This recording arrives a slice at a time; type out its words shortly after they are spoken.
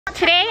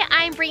Today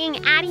I'm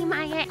bringing Addie,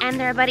 Maya, and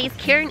their buddies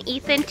Kira and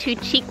Ethan to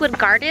Cheekwood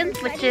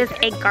Gardens, which is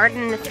a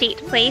garden and estate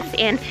place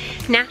in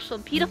Nashville,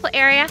 beautiful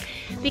area,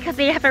 because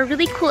they have a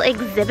really cool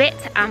exhibit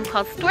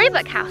called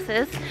Storybook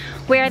houses,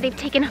 where they've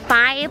taken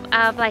 5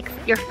 of like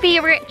your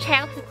favorite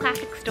childhood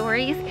classic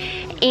stories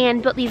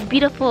and built these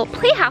beautiful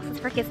playhouses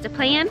for kids to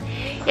play in.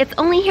 It's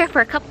only here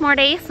for a couple more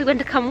days, so we want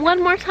to come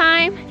one more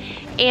time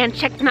and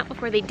check them out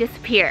before they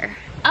disappear.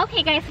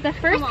 Okay guys, so the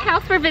first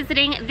house we're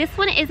visiting, this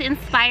one is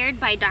inspired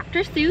by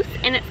Dr. Seuss,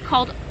 and it's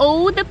called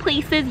Oh, the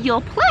Places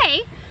You'll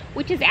Play,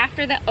 which is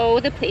after the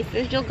Oh, the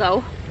Places You'll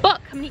Go book.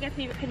 How many of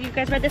you guys, have you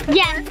guys read this one?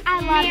 Yes,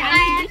 I love it.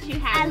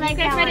 I like you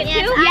guys read it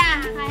too?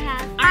 Yeah, I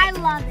have. I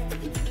love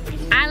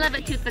it. I love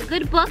it too. It's a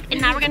good book, and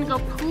now we're gonna go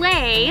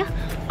play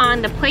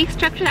on the play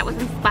structure that was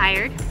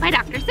inspired by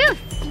Dr. Seuss.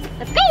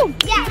 Let's go!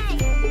 Yeah.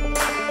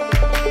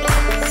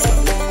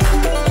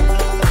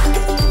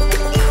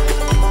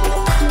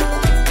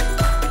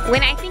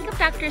 When I think of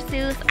Dr.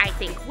 Seuss, I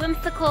think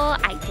whimsical,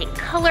 I think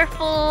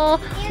colorful,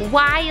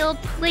 wild,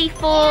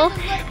 playful,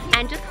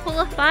 and just full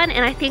of fun.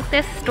 And I think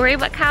this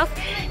Storybook house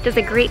does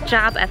a great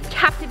job of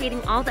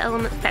captivating all the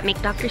elements that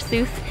make Dr.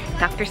 Seuss,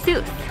 Dr.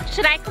 Seuss.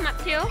 Should I come up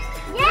too?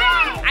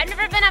 Yeah! I've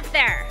never been up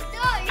there.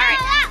 No, all right,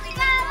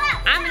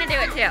 I'm gonna do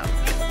it too.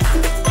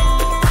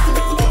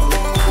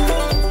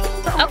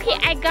 Okay,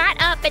 I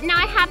got up, but now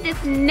I have this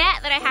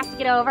net that I have to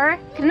get over.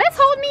 Can this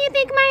hold me, you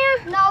think,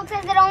 Maya? No,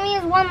 because it only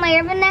has one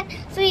layer of a net,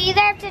 so you either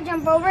have to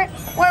jump over it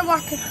or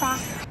walk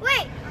across.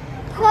 Wait,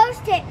 close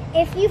tip.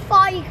 If you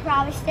fall, you can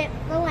probably skip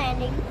the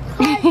landing.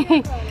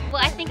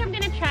 Well, I think I'm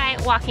gonna try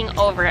walking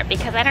over it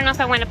because I don't know if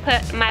I want to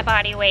put my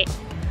body weight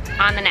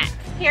on the net.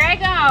 Here I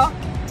go.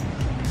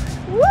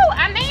 Woo,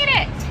 I made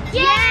it.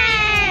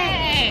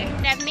 Yay!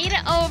 I've made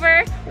it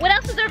over. What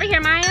else is over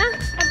here, Maya?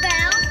 A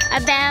bell.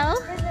 A bell.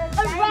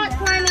 A rock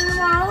climbing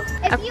wall.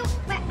 If you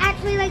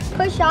actually like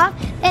push off,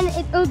 then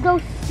it will go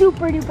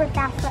super duper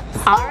fast.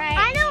 All right.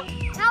 I know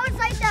how it's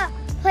like the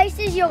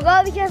places you'll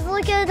go because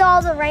look at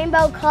all the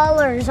rainbow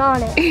colors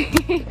on it.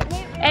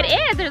 It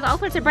is. There's all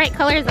sorts of bright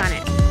colors on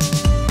it.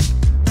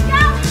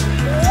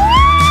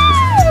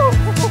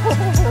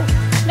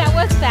 That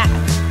was fast.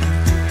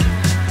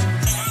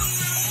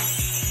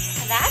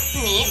 That's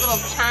neat. Little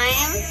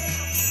chimes.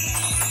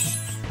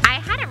 I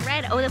hadn't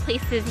read Oh, the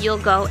Places You'll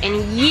Go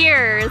in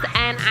years,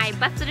 and I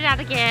busted it out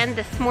again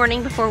this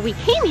morning before we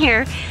came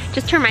here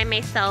just to remind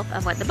myself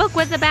of what the book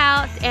was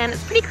about. And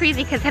it's pretty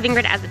crazy because having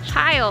read it as a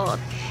child,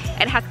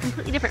 it has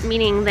completely different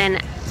meaning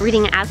than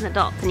reading it as an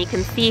adult, and you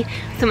can see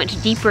so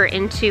much deeper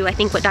into, I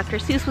think, what Dr.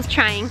 Seuss was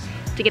trying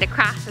to get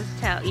across as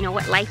to, you know,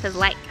 what life is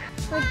like.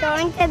 We're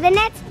going to the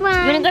next one.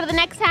 You wanna go to the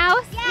next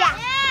house?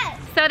 Yeah.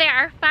 So there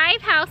are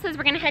 5 houses.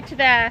 We're gonna head to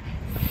the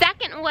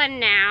second one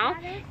now.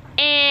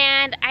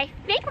 And I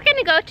think we're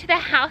gonna go to the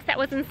house that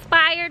was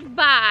inspired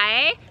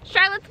by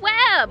Charlotte's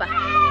Web.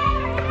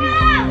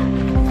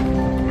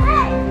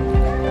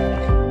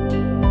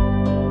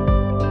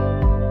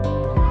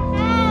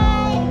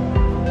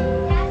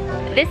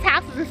 This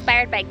house was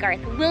inspired by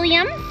Garth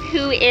Williams,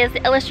 who is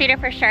the illustrator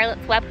for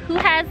Charlotte's Web, who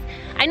has,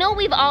 I know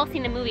we've all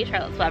seen the movie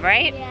Charlotte's Web,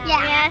 right? Yeah.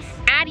 Yes.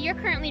 Addie, you're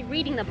currently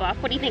reading the book.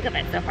 What do you think of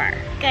it so far?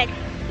 Good.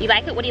 You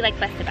like it? What do you like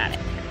best about it?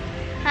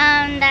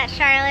 That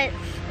Charlotte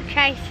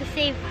tries to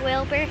save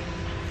Wilbur.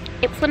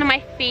 It's one of my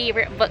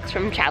favorite books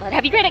from childhood.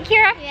 Have you read it,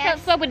 Kira?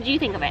 Yes. So what did you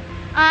think of it?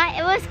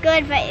 It was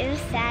good, but it was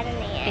sad in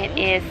the end.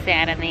 It is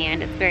sad in the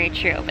end. It's very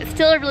true, but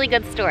still a really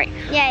good story.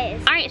 Yeah, it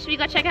is. All right, should we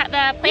go check out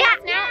the playhouse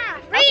now? Yeah.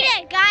 Read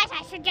it, guys.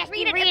 I suggest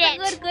you read it.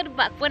 It's a good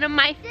book. One of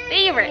my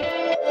favorites.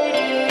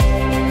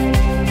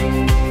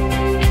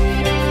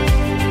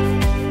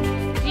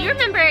 Do you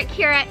remember,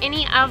 Kira,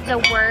 any of the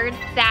words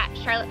that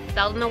Charlotte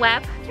spelled in the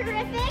web?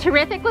 Terrific.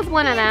 Terrific was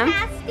one of them.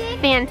 Fantastic.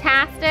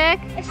 Fantastic.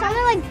 It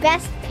sounded like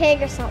best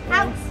pig or something.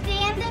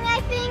 Outstanding,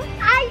 I think.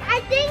 I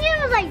think it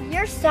was like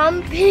you're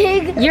some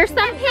pig. You're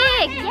some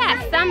pig.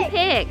 Yes, some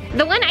pig.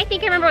 The one I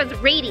think I remember was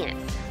radiant.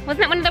 Wasn't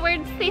that one of the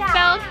words they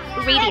spelled?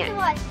 Radiant. Yes, it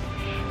was.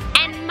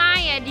 And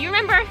Maya, do you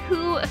remember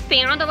who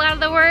found a lot of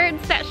the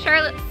words that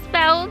Charlotte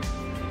spelled?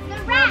 The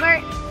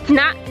rat.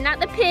 Not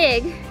the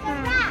pig. The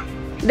rat.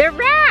 The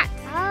rat.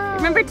 Oh.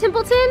 Remember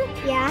Templeton?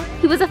 Yeah.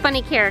 He was a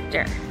funny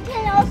character.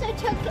 And also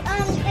took the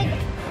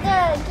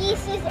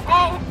geese's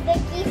egg,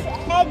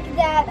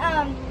 that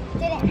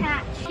didn't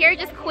hatch. Kira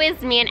just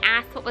quizzed me and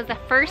asked what was the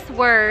first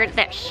word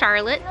that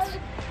Charlotte,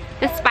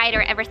 the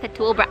spider, ever said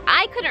to Wilbur.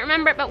 I couldn't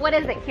remember it, but what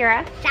is it,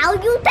 Kira?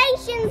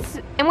 Salutations.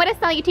 And what does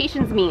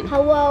salutations mean?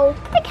 Hello.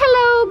 Like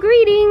hello,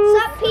 greetings.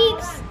 Sup,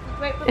 peeps?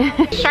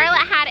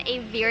 Charlotte had a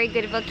very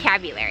good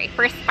vocabulary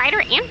for a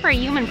spider and for a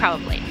human,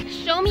 probably.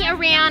 Show me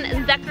around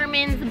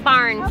Zuckerman's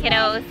barn,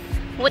 kiddos.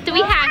 What do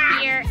we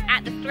have here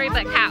at the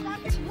Storybook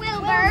house?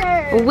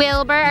 Wilbur.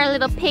 Wilbur, our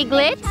little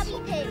piglet.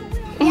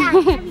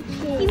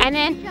 And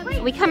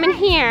then we come in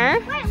here.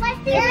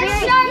 There's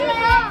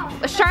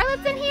Charlotte.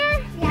 Charlotte's in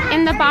here?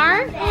 In the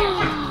barn?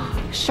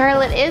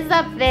 Charlotte is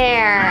up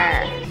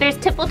there. There's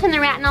Templeton the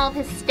rat and all of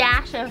his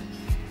stash of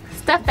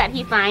stuff that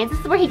he finds.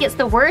 This is where he gets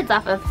the words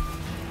off of.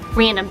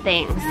 random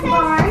things.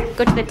 Barn.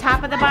 Go to the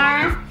top of the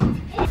barn.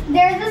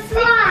 There's a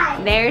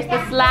slide. There's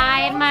the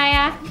slide,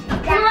 Maya.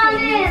 Come on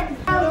in.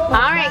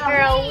 All right,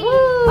 girl. Woo.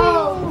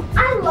 Oh,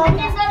 I love it.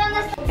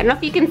 I don't know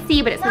if you can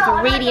see, but it says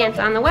radiance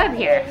on the web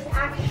here.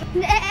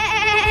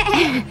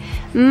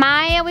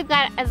 Maya, we've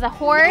got as a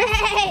horse.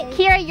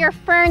 Kira, you're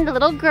Fern, the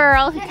little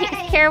girl who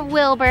takes care of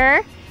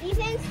Wilbur.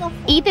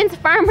 Ethan's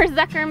Farmer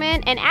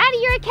Zuckerman, and Addie,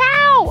 you're a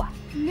cow.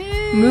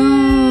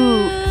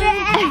 Moo.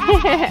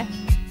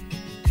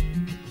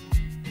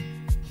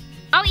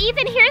 Oh,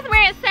 Ethan, here's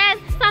where it says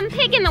some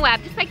pig in the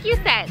web, just like you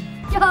said.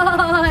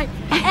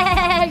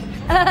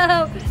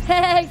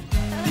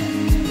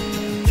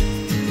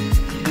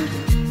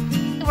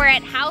 We're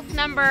at house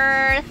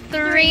number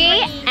 3,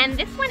 and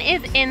this one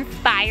is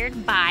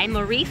inspired by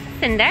Maurice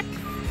Sendak,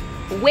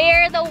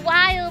 Where the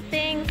Wild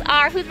Things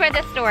Are. Who's read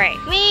this story?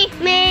 Me.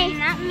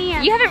 Not me.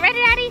 You haven't read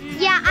it, Addie?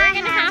 Yeah, We're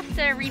gonna have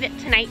to read it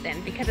tonight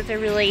then, because it's a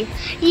really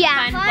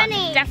fun book.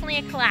 It's definitely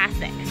a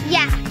classic.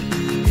 Yeah.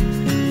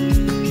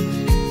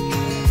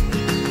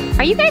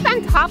 Are you guys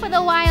on top of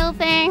the wild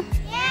thing?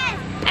 Yes.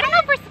 I don't know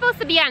if we're supposed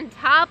to be on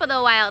top of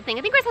the wild thing.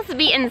 I think we're supposed to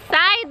be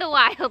inside the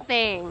wild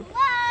thing.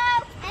 Whoa.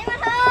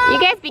 You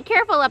guys be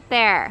careful up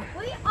there.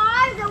 We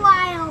are the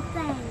wild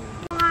thing.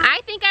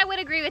 I think I would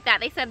agree with that.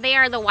 They said they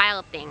are the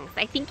wild things.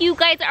 I think you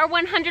guys are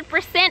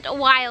 100%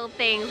 wild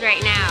things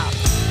right now.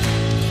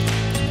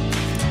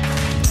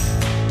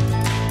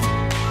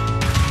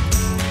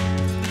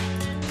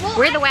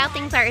 Where the Wild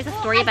Things Are is a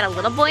story about a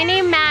little boy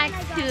named Max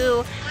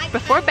who,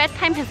 before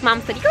bedtime, his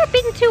mom said, "You're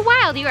being too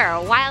wild, you are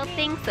a wild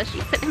thing." So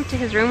she sent him to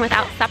his room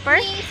without supper.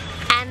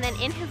 And then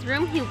in his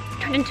room, he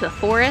turned into a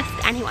forest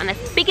and he went on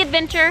this big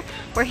adventure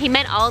where he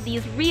met all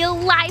these real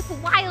life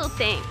wild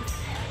things.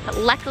 But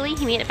luckily,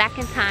 he made it back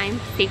in time,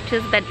 safe to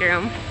his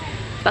bedroom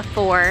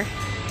before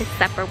his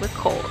supper was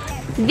cold.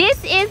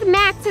 This is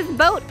Max's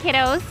boat,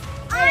 kiddos.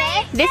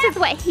 This is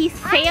what he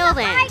sailed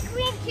in. I'm the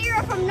Queen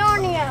Kira from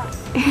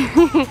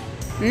Narnia.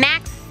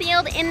 Max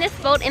sailed in this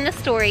boat in the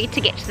story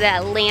to get to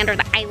the land or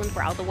the island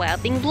where all the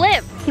wild things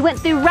live. He went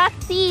through rough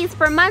seas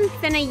for months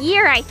and a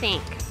year, I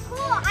think. Cool,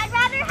 I'd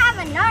rather have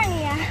a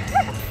Narnia.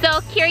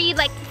 So, Kira, you'd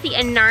like to see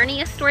a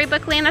Narnia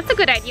storybook land? That's a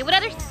good idea. What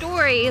other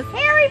stories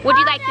would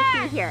you like to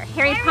see here?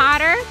 Harry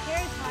Potter?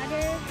 Harry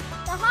Potter.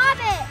 The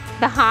Hobbit.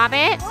 The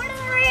Hobbit? Lord of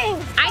the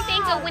Rings. I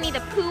think a Winnie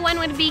the Pooh one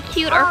would be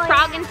cute, or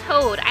Frog and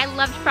Toad. I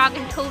loved Frog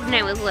and Toad when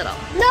I was little.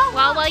 No.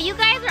 Well, while you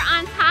guys are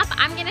on top,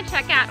 I'm gonna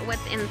check out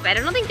what's inside.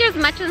 I don't think there's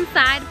much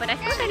inside, but I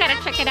think I gotta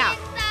check it out.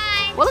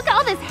 Inside. Well, look at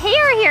all this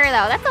hair here,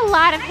 though. That's a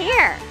lot of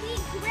hair. We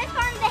grip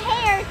on the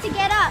hair to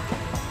get up.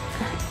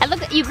 And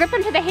look, you grip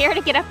into the hair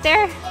to get up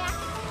there? Yeah.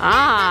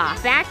 Ah,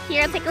 back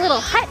here, it's like a little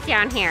hut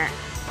down here.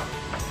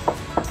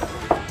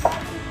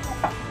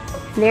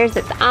 There's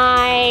its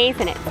eyes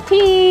and its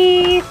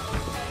teeth.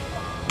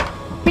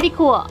 Pretty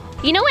cool.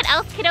 You know what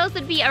else, kiddos,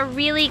 would be a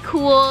really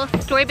cool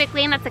storybook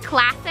land that's a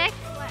classic?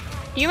 What?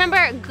 Do you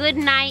remember Good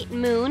Night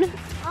Moon?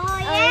 Oh,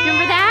 yeah.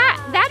 Remember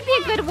that? That'd be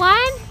a good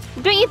one.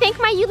 Don't you think,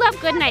 Maya? You love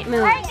Good Night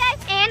Moon. Alright,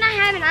 guys, and I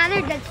have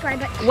another good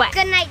storybook. What?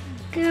 Good Night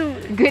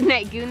Goon. Good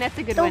Night Goon, that's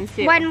a good one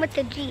too. One with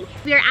the G.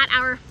 We are at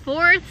our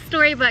 4th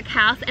storybook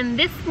house, and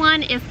this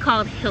one is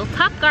called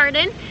Hilltop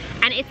Garden,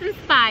 and it's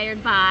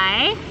inspired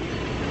by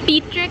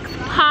Beatrix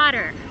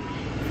Potter.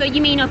 So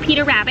you may know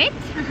Peter Rabbit,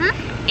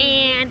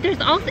 and there's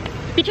also,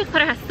 Beatrix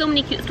Potter has so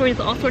many cute stories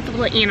with all sorts of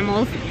little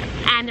animals,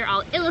 and they're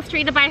all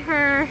illustrated by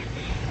her,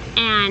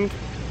 and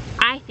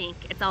I think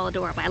it's all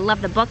adorable. I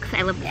love the books,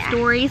 I love the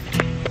stories,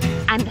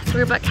 and the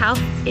storybook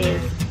house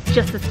is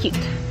just as cute.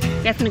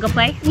 You guys gonna go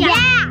play?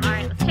 Yeah. All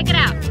right, let's check it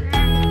out.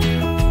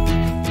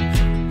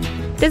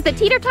 Does the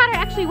teeter-totter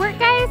actually work,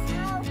 guys?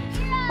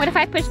 What if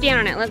I push down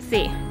on it? Let's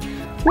see.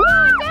 Woo,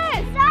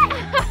 it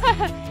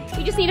does!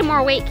 You just need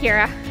more weight,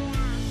 Kira.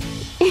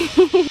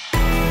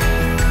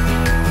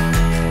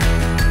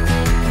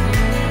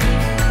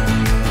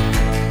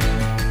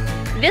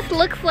 This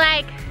looks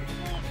like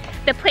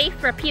the place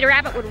where Peter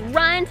Rabbit would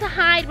run to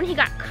hide when he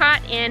got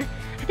caught in,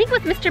 I think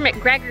it was Mr.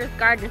 McGregor's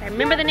garden, if I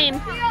remember the name.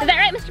 Is that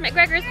right, Mr.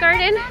 McGregor's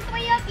garden?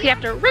 So you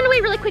have to run away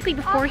really quickly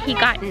before he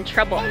got in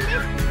trouble.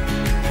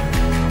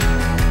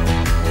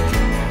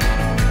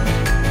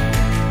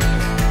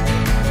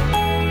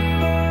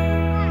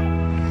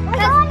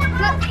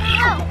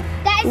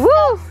 That is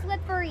so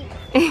slippery.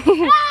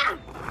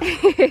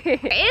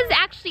 There is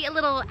actually a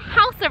little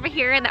house over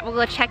here that we'll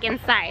go check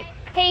inside.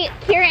 Hey,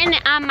 Kira and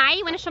Maya,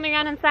 you want to show me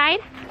around inside?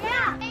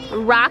 Yeah.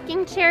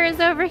 Rocking chairs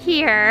over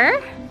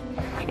here.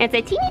 It's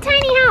a teeny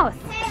tiny house.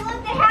 Hey,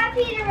 look, they have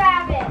Peter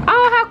Rabbit.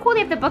 Oh, how cool.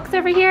 They have the books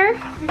over here.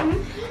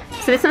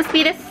 So this must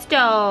be the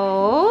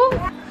stove.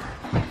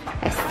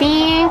 A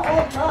sink.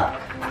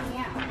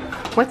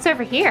 What's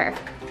over here?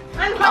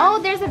 Oh,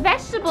 there's the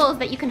vegetables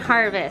that you can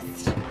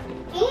harvest.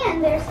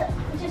 And there's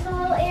just a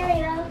little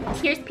area.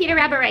 Here's Peter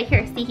Rabbit right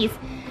here. See, he's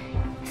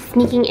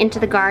sneaking into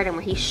the garden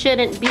where he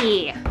shouldn't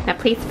be. A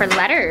place for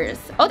letters.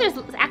 Oh, there's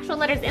actual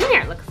letters in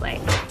there, it looks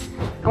like.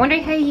 I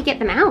wonder how you get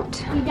them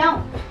out. You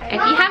don't. If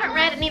you haven't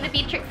read any of the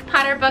Beatrix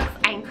Potter books,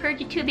 I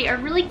encourage you to. They are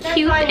really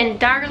cute and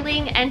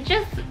darling and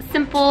just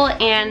simple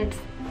and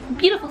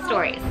beautiful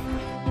stories.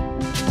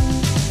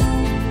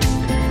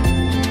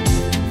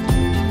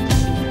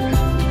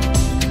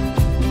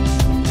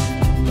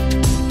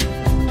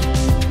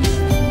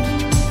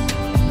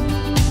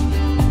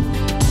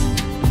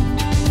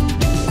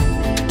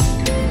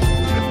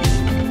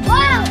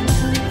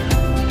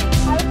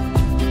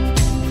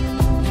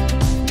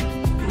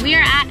 We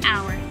are at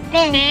our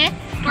fifth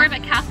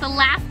Storybook house, the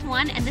last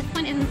one, and this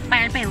one is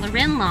inspired by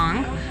Lorin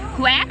Long,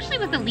 who I actually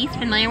was the least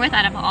familiar with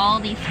out of all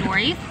these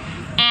stories.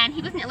 And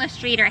he was an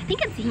illustrator. I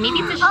think maybe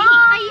it's a she.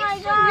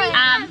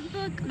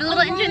 The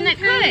little engine that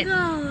could.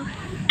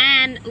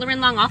 And Lorin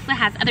Long also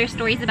has other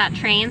stories about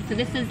trains, so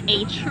this is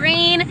a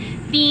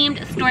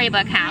train-themed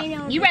storybook house.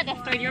 You read this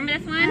story. Do you remember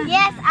this one?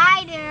 Yes,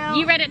 I do.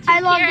 You read it too. I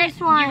love this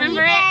one. You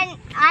remember it?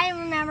 I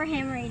remember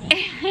him reading.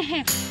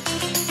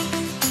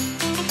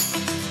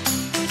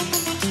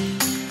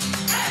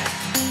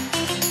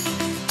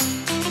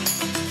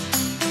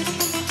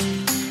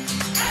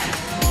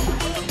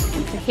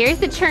 Here's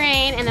the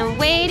train, and then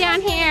way down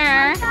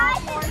here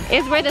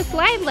is where the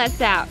slide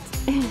lets out.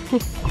 Oh,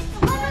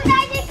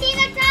 guys, I see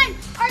the time.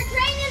 Our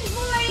train is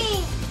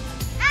boarding.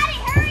 Addie,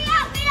 hurry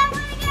up. We don't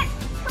want to get...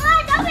 Come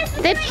on, don't miss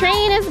the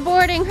train is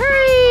boarding.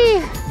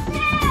 Hurry! 2,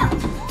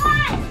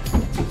 1,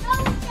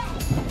 go.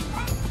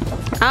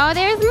 Oh,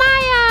 there's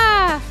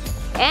Maya!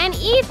 And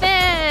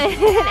Ethan!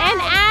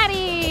 And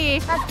Addie!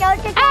 Let's go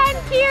to And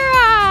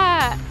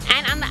Kira!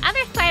 And on the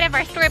other side of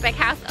our Storybook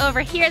house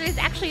over here, there's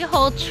actually a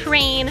whole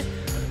train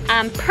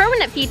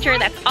permanent feature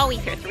that's always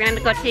here. So we're gonna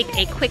go take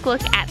a quick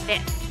look at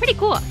this. Pretty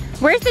cool.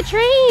 Where's the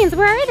trains?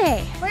 Where are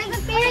they? Where's the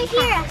ferry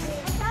here?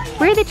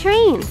 Where are the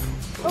trains?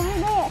 Over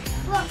there.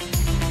 Look.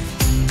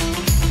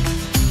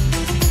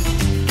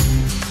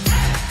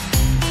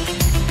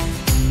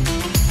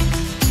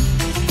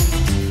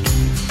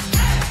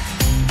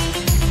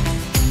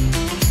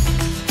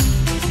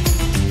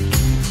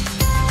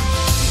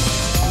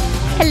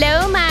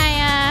 Hello,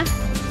 Maya.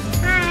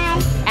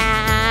 Hi.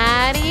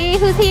 Addie,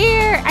 who's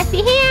here? I see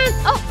hands.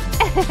 Oh,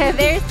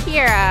 there's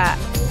Kira.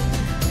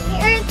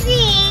 Here's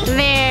me.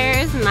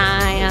 There's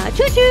Maya.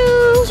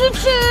 Choo-choo. Choo-choo.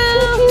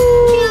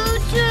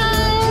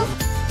 Choo-choo.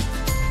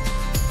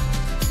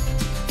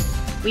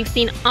 We've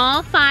seen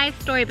all 5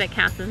 Storybook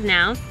houses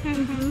now.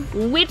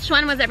 Which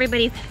one was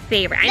everybody's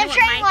favorite? I know what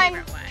my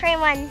favorite was. Train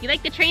one. You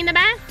like the train the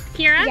best,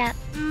 Kira? Yep.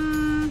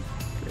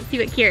 Let's see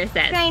what Kira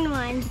says. Train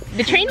one.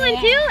 The train one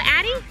too,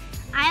 Addie?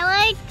 I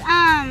liked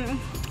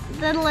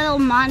the little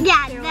monster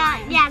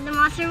one. Yeah, the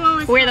monster one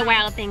was Where the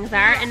wild things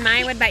are. And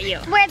mine, what about you?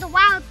 Where the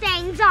wild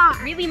things are.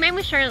 Really, mine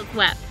was Charlotte's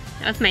Web.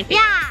 That was my favorite.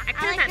 Yeah, I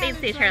kind of I thought they'd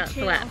say Charlotte's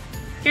Charlotte's Web,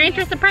 Web. Your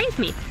answer surprised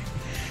me.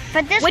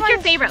 But this What's your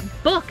one's favorite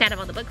book out of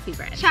all the books you've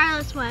read?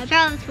 Charlotte's Web.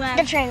 Charlotte's Web.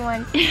 The train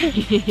one. What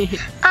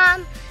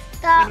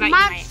The about you,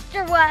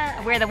 monster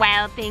one. Where the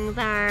Wild Things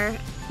Are.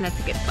 That's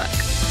a good book.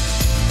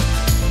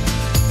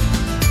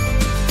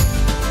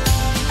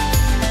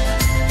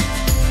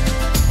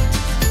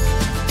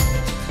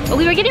 Well,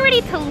 we were getting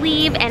ready to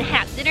leave and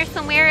have dinner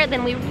somewhere,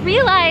 then we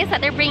realized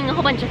that they're bringing a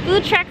whole bunch of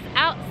food trucks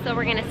out, so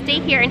we're gonna stay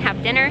here and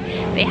have dinner.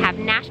 They have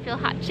Nashville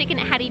hot chicken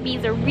at Hattie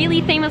B's, a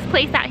really famous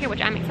place out here,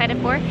 which I'm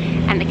excited for,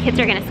 and the kids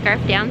are gonna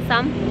scarf down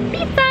some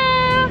pizza.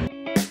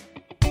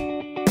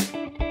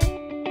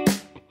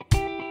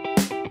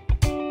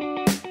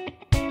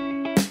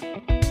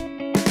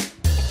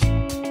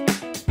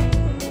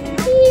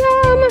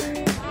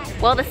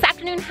 Well, this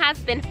afternoon has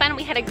been fun.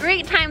 We had a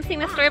great time seeing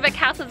the Storybook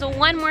houses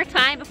one more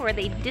time before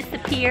they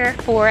disappear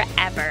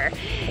forever.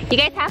 You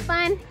guys have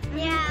fun?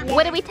 Yeah.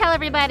 What do we tell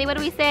everybody? What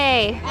do we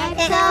say?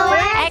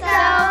 XOXO.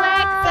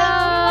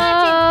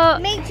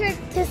 Make sure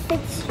to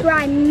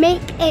subscribe.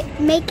 Make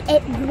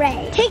it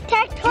great.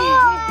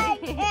 Tic-tac-toe.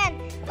 And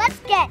let's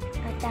get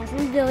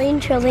 1,000 billion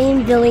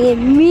trillion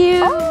billion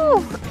mew.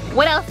 Oh,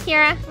 what else,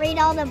 Kira? Read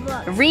all the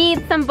books.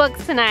 Read some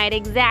books tonight,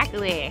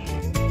 exactly.